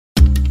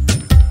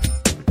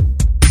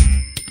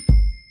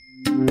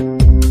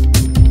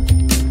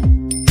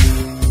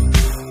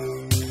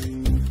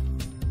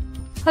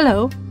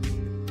Hello,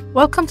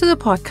 welcome to the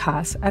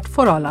podcast at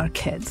For All Our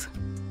Kids.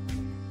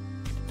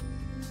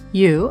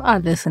 You are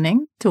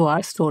listening to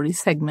our story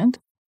segment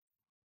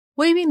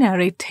where we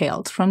narrate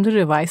tales from the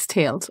revised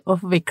tales of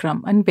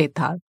Vikram and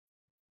Betal.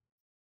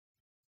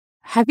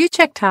 Have you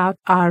checked out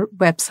our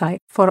website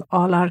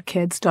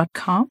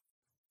forallourkids.com?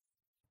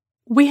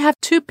 We have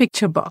 2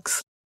 picture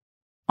books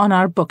on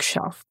our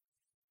bookshelf,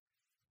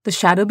 The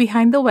Shadow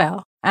Behind the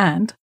Well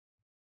and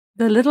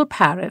The Little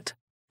Parrot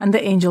and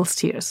the Angel's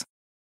Tears.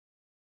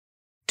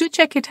 Do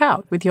check it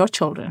out with your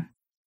children.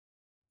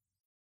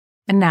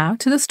 And now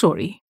to the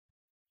story.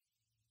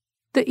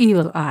 The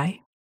Evil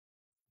Eye.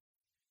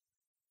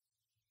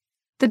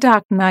 The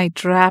dark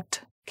night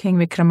wrapped King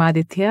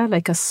Vikramaditya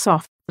like a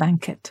soft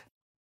blanket.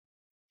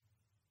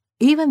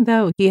 Even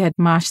though he had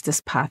marched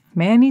this path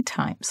many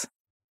times,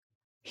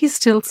 he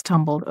still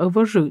stumbled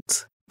over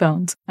roots,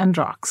 bones, and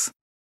rocks.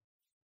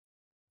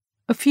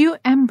 A few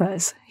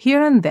embers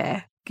here and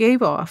there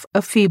gave off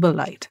a feeble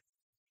light,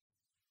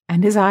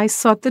 and his eyes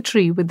sought the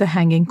tree with the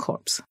hanging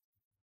corpse.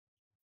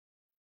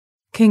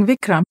 King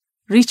Vikram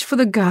reached for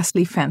the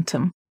ghastly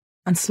phantom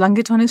and slung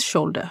it on his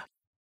shoulder.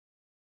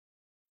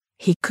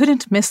 He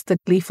couldn't miss the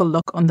gleeful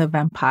look on the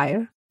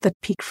vampire that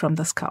peeked from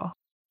the skull.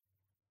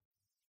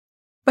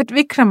 But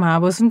Vikrama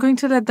wasn't going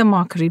to let the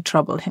mockery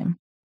trouble him.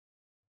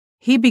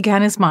 He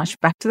began his march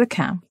back to the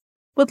camp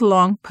with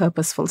long,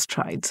 purposeful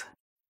strides.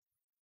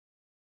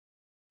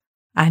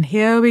 "And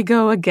here we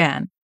go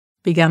again,"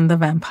 began the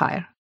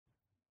vampire.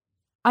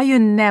 "Are you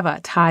never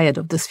tired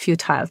of this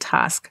futile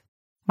task,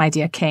 my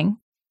dear king?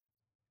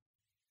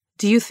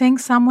 Do you think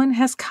someone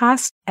has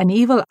cast an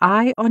evil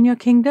eye on your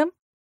kingdom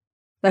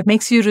that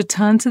makes you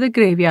return to the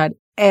graveyard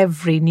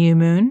every new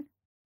moon?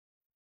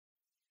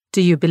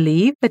 Do you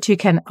believe that you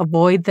can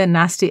avoid the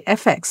nasty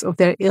effects of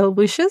their ill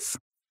wishes?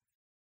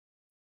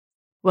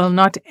 Well,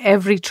 not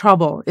every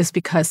trouble is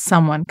because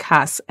someone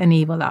casts an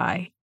evil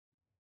eye.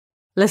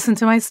 Listen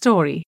to my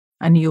story,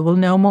 and you will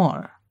know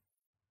more."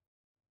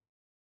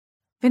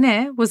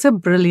 Vinay was a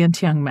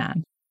brilliant young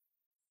man.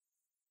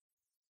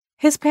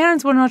 His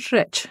parents were not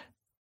rich,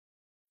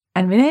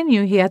 and Vinay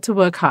knew he had to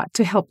work hard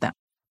to help them.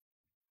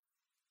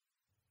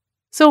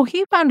 So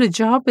he found a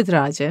job with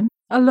Rajan,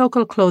 a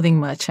local clothing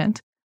merchant,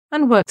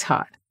 and worked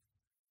hard.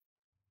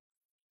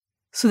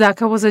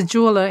 Sudhakar was a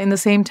jeweler in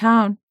the same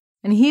town,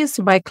 and he used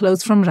to buy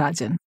clothes from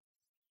Rajan.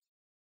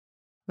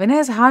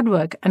 Vinay's hard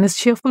work and his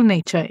cheerful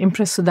nature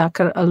impressed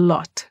Sudhakar a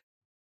lot.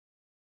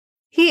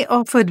 He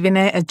offered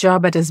Vinay a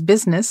job at his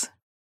business.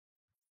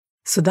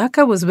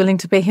 Sudhakar was willing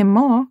to pay him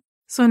more,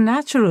 so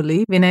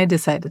naturally Vinay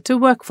decided to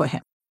work for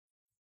him.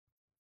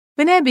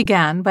 Vinay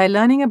began by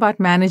learning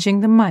about managing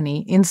the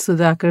money in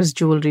Sudhakar's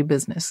jewelry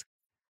business.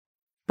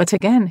 But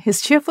again,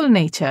 his cheerful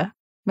nature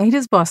made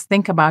his boss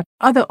think about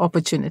other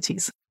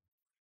opportunities.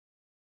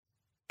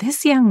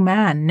 This young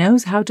man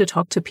knows how to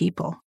talk to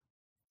people.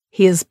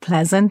 He is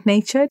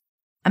pleasant-natured,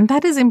 and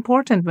that is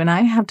important when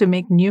I have to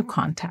make new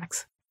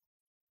contacts.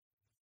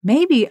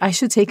 Maybe I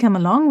should take him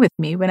along with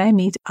me when I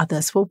meet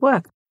others for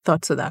work,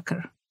 thought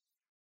Sudhakar.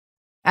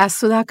 As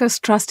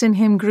Sudhakar's trust in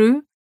him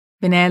grew,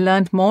 Vinay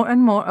learned more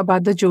and more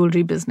about the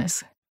jewelry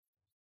business.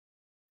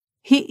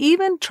 He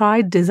even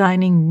tried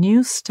designing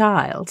new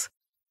styles,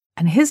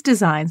 and his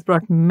designs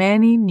brought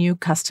many new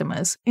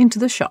customers into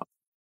the shop.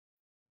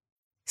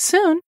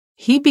 Soon,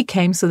 he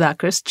became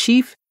Sudhakar's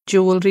chief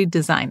jewelry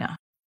designer.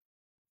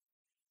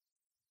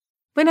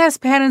 Vinay's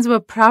parents were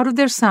proud of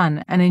their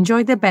son and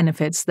enjoyed the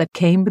benefits that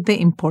came with the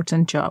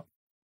important job.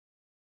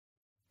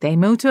 They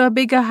moved to a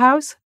bigger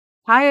house,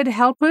 hired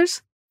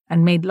helpers,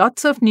 and made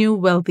lots of new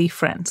wealthy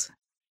friends.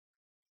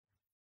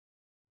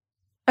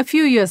 A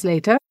few years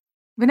later,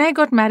 Vinay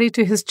got married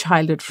to his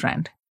childhood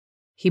friend.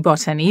 He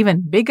bought an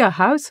even bigger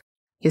house.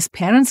 His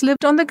parents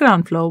lived on the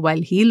ground floor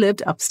while he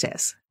lived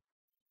upstairs.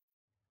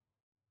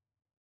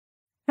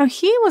 Now,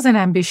 he was an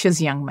ambitious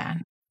young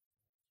man,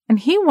 and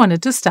he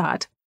wanted to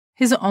start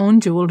his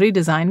own jewelry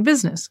design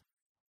business.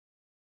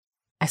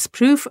 As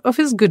proof of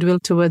his goodwill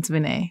towards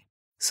Vinay,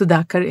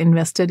 Sudhakar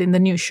invested in the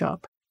new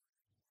shop.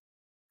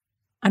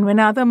 And when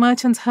other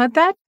merchants heard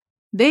that,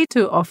 they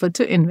too offered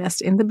to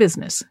invest in the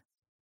business.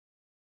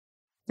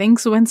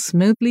 Things went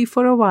smoothly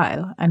for a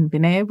while, and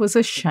Vinay was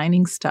a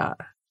shining star.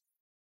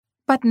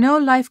 But no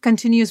life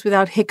continues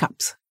without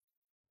hiccups.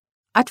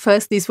 At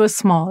first, these were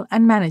small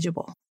and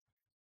manageable.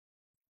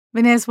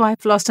 Vinay's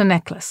wife lost a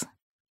necklace.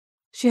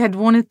 She had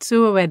worn it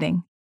to a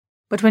wedding,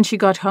 but when she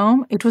got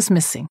home, it was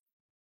missing.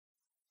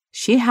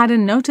 She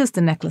hadn't noticed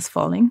the necklace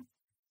falling.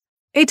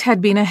 It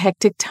had been a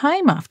hectic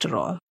time after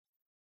all.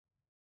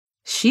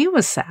 She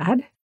was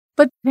sad,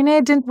 but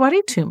Vinay didn't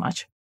worry too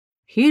much.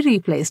 He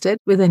replaced it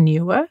with a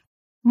newer,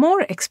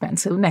 more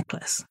expensive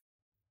necklace.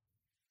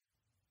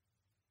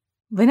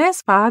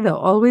 Vinay's father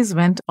always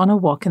went on a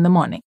walk in the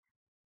morning.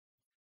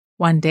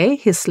 One day,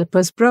 his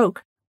slippers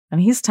broke,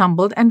 and he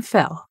stumbled and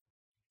fell.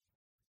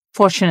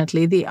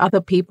 Fortunately, the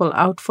other people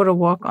out for a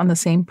walk on the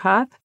same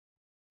path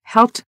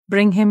helped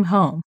bring him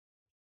home.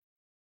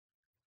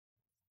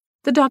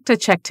 The doctor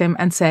checked him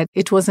and said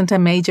it wasn't a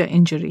major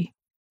injury,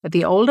 but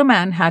the older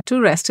man had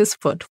to rest his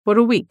foot for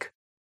a week.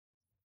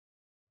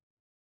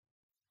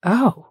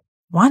 Oh,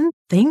 one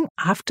thing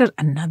after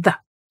another.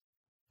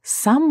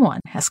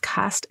 Someone has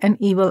cast an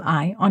evil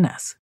eye on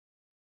us,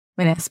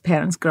 Vinay's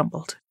parents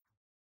grumbled.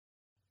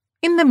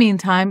 In the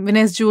meantime,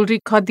 Vinay's jewelry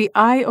caught the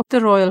eye of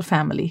the royal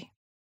family.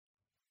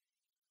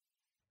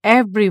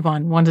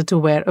 Everyone wanted to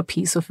wear a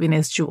piece of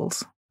Vinay's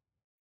jewels.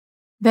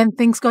 Then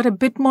things got a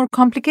bit more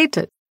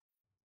complicated.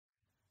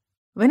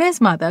 Vinay's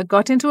mother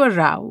got into a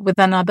row with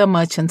another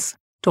merchant's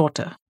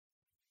daughter.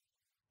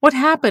 What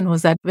happened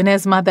was that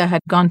Vinay's mother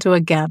had gone to a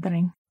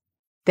gathering.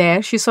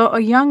 There she saw a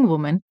young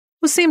woman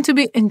who seemed to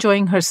be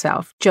enjoying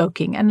herself,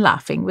 joking and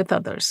laughing with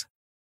others.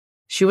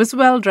 She was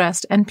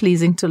well-dressed and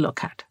pleasing to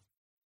look at.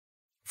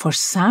 For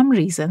some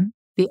reason,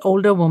 the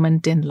older woman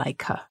didn't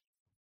like her.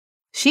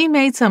 She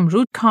made some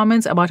rude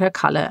comments about her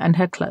color and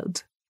her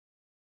clothes.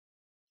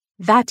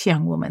 That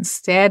young woman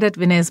stared at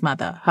Vinay's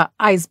mother, her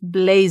eyes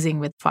blazing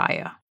with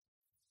fire.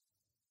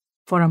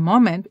 For a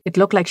moment, it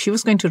looked like she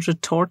was going to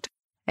retort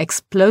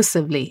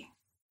explosively.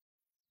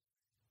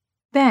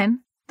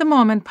 Then the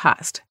moment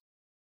passed,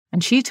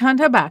 and she turned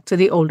her back to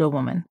the older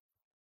woman.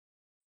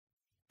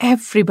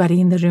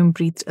 Everybody in the room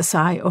breathed a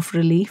sigh of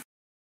relief.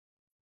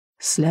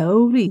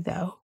 Slowly,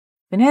 though,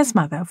 Vinay's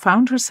mother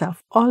found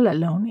herself all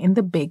alone in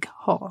the big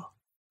hall.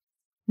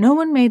 No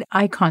one made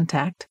eye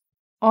contact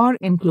or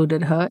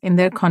included her in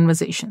their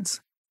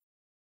conversations.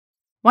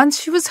 Once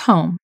she was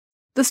home,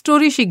 the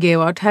story she gave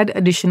out had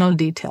additional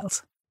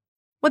details,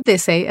 what they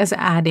say as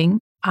adding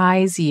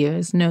eyes,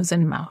 ears, nose,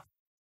 and mouth.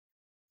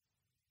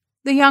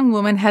 The young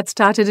woman had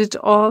started it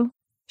all.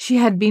 She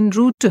had been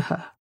rude to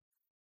her.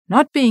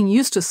 Not being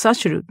used to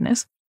such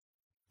rudeness,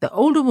 the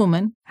older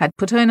woman had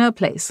put her in her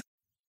place.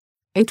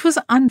 It was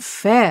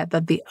unfair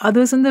that the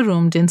others in the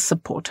room didn't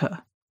support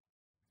her.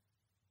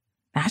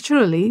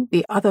 Naturally,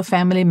 the other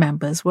family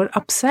members were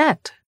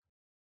upset.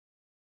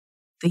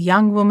 The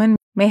young woman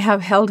may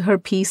have held her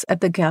peace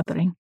at the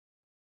gathering,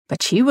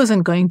 but she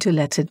wasn't going to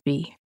let it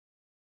be.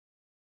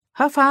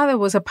 Her father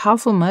was a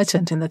powerful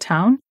merchant in the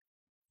town.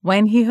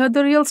 When he heard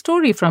the real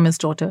story from his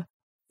daughter,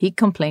 he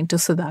complained to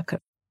Sudhakar.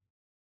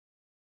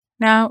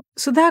 Now,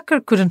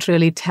 Sudhakar couldn't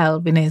really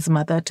tell Vinay's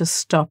mother to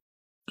stop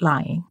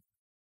lying.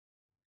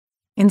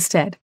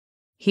 Instead,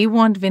 he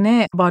warned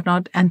Vinay about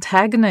not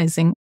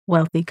antagonizing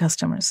wealthy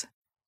customers.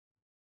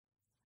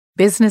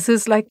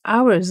 Businesses like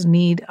ours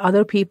need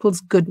other people's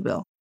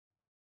goodwill.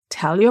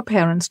 Tell your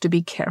parents to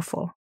be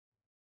careful.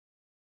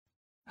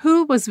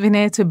 Who was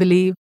Vinay to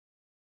believe?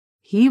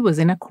 He was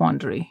in a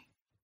quandary.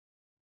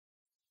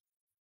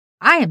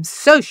 I am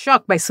so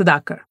shocked by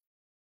Sudhakar.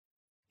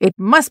 It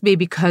must be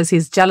because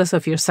he's jealous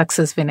of your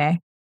success, Vinay.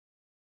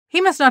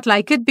 He must not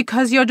like it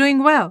because you're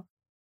doing well.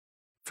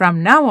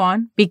 From now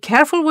on, be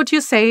careful what you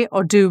say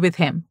or do with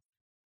him,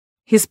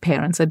 his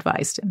parents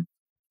advised him.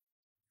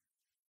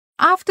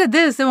 After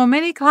this, there were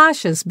many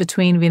clashes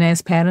between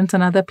Vinay's parents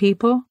and other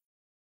people.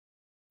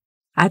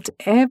 At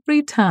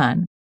every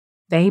turn,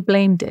 they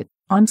blamed it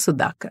on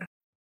Sudhakar.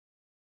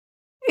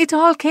 It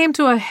all came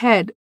to a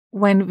head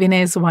when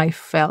Vinay's wife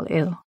fell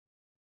ill.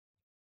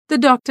 The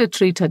doctor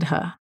treated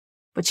her,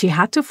 but she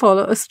had to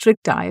follow a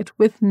strict diet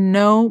with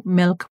no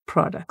milk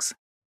products.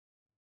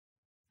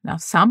 Now,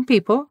 some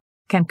people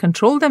can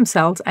control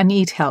themselves and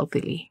eat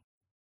healthily,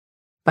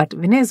 but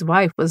Vinay's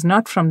wife was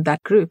not from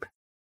that group.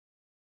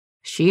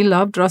 She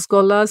loved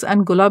rasgullas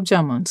and gulab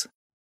jamuns.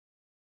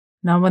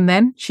 Now and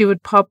then, she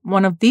would pop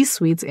one of these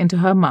sweets into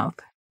her mouth.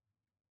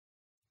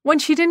 When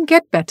she didn't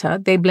get better,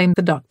 they blamed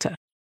the doctor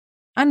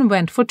and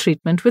went for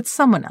treatment with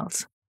someone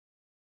else.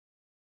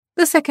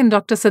 The second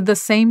doctor said the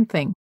same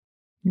thing.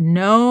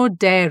 No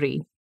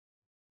dairy.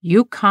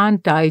 You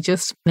can't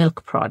digest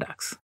milk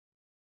products.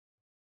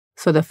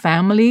 So the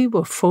family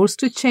were forced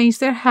to change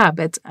their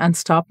habits and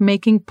stop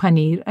making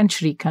paneer and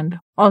shrikhand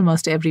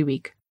almost every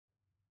week.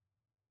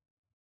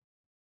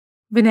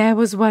 Vinay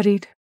was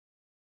worried.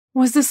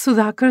 Was this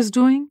Sudhakar's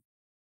doing?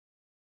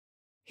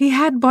 He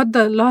had bought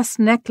the lost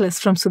necklace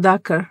from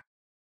Sudhakar.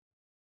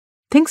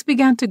 Things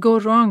began to go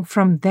wrong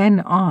from then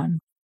on.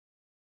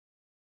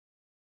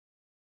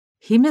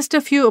 He missed a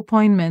few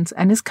appointments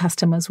and his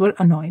customers were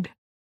annoyed.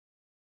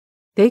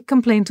 They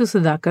complained to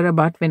Sudhakar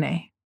about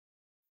Vinay.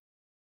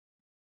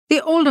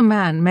 The older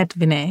man met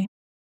Vinay.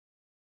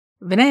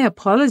 Vinay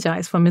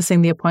apologized for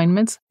missing the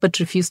appointments but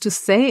refused to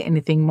say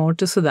anything more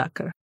to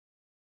Sudhakar.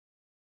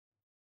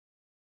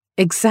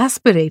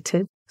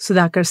 Exasperated,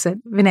 Sudhakar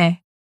said, Vinay,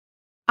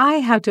 I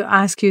have to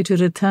ask you to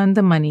return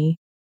the money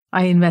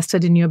I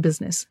invested in your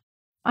business.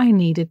 I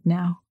need it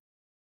now.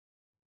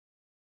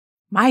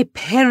 My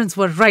parents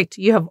were right.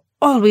 You have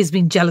always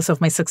been jealous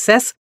of my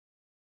success.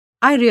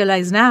 I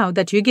realize now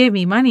that you gave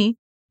me money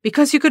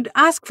because you could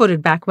ask for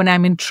it back when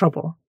I'm in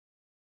trouble.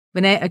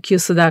 Vinay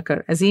accused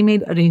Sudhakar as he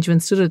made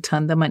arrangements to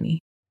return the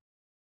money.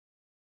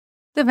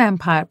 The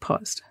vampire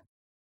paused.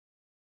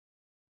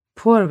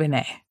 Poor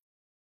Vinay.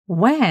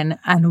 When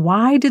and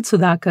why did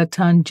Sudhakar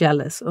turn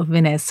jealous of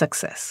Vinay's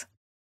success?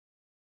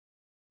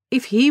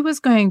 If he was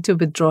going to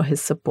withdraw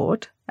his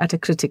support at a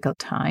critical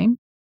time,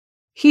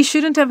 He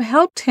shouldn't have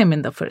helped him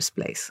in the first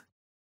place.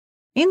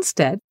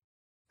 Instead,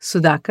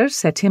 Sudhakar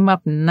set him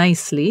up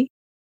nicely,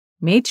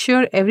 made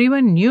sure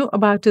everyone knew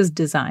about his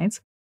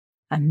designs,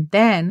 and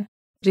then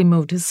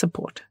removed his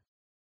support.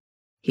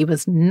 He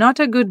was not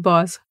a good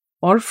boss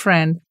or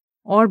friend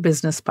or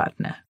business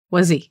partner,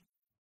 was he?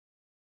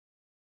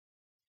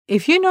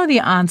 If you know the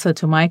answer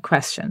to my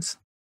questions,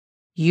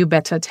 you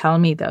better tell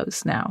me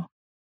those now.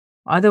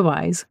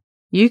 Otherwise,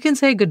 you can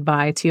say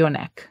goodbye to your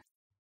neck.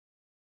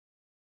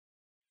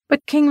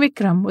 But King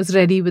Vikram was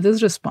ready with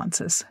his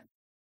responses.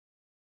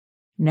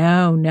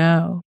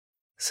 No,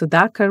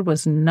 Sudhakar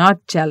was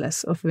not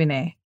jealous of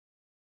Vinay.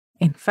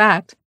 In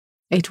fact,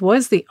 it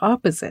was the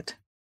opposite.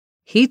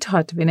 He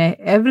taught Vinay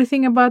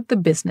everything about the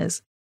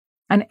business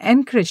and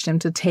encouraged him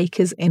to take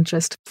his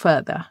interest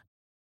further.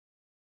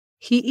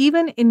 He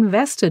even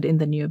invested in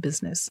the new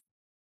business.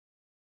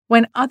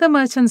 When other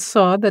merchants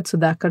saw that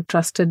Sudhakar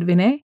trusted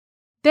Vinay,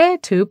 they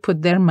too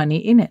put their money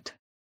in it.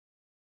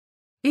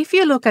 If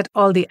you look at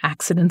all the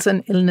accidents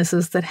and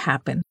illnesses that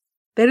happen,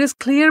 there is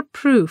clear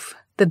proof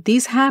that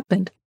these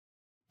happened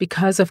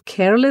because of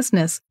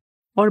carelessness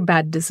or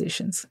bad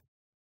decisions.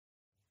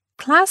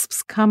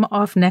 Clasps come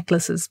off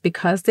necklaces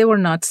because they were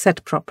not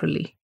set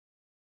properly,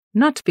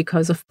 not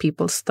because of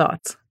people's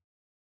thoughts.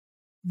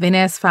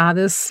 Vinay's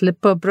father's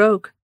slipper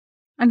broke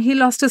and he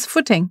lost his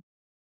footing.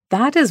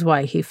 That is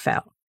why he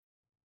fell.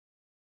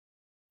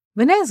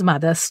 Vinay's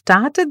mother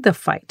started the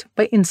fight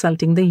by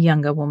insulting the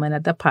younger woman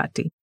at the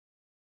party.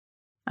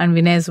 And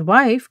Vinay's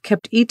wife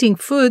kept eating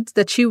foods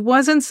that she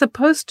wasn't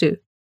supposed to.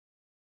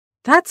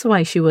 That's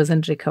why she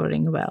wasn't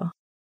recovering well.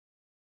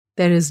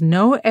 There is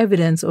no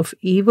evidence of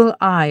evil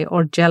eye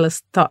or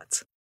jealous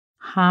thoughts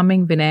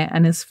harming Vinay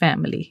and his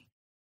family.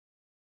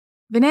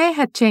 Vinay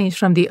had changed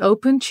from the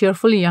open,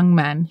 cheerful young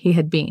man he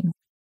had been.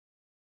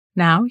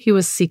 Now he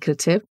was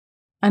secretive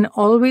and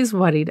always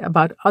worried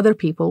about other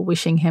people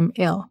wishing him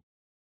ill.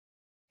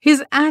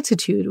 His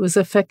attitude was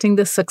affecting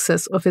the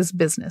success of his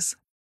business.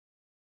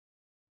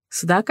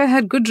 Sudhakar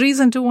had good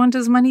reason to want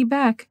his money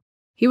back.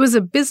 He was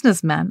a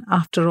businessman,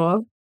 after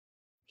all.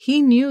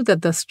 He knew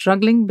that the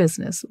struggling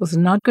business was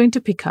not going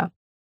to pick up,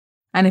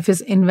 and if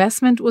his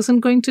investment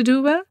wasn't going to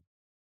do well,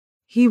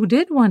 he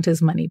did want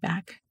his money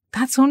back.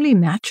 That's only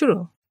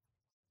natural.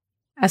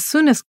 As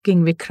soon as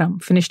King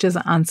Vikram finished his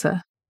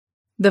answer,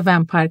 the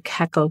vampire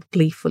cackled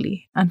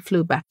gleefully and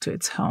flew back to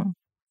its home.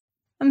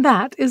 And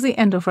that is the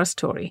end of our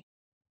story.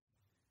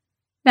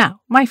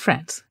 Now, my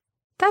friends,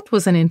 that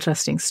was an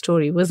interesting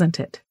story, wasn't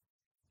it?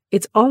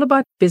 It's all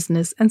about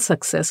business and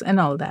success and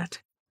all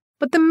that.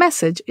 But the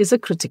message is a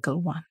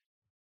critical one.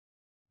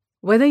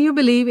 Whether you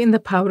believe in the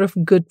power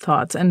of good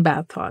thoughts and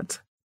bad thoughts,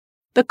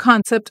 the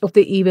concept of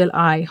the evil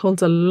eye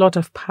holds a lot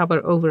of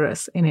power over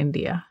us in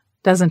India,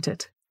 doesn't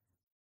it?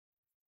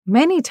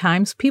 Many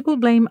times people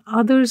blame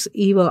others'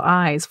 evil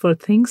eyes for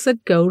things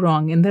that go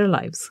wrong in their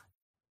lives.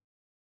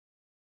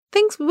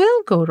 Things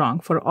will go wrong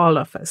for all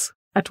of us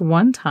at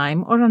one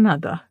time or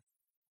another.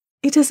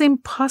 It is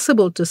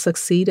impossible to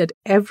succeed at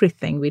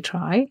everything we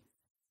try,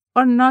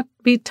 or not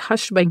be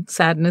touched by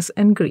sadness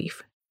and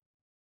grief.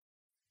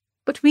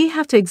 But we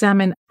have to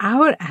examine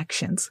our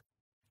actions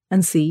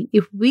and see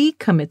if we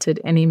committed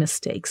any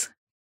mistakes.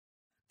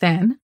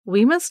 Then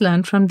we must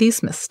learn from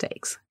these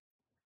mistakes.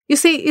 You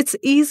see, it's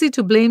easy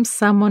to blame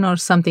someone or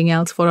something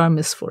else for our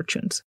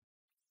misfortunes,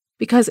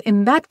 because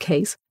in that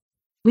case,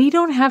 we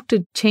don't have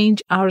to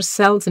change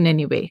ourselves in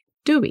any way,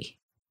 do we?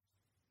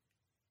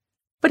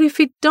 But if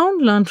we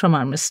don't learn from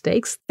our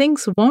mistakes,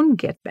 things won't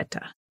get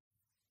better.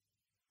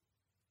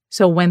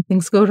 So when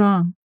things go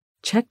wrong,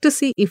 check to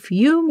see if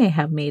you may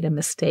have made a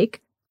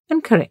mistake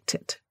and correct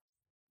it.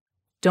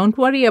 Don't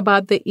worry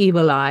about the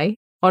evil eye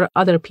or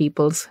other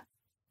people's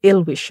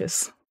ill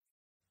wishes.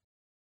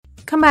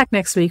 Come back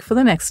next week for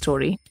the next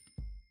story.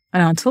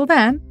 And until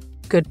then,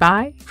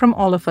 goodbye from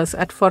all of us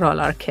at For All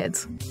Our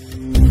Kids.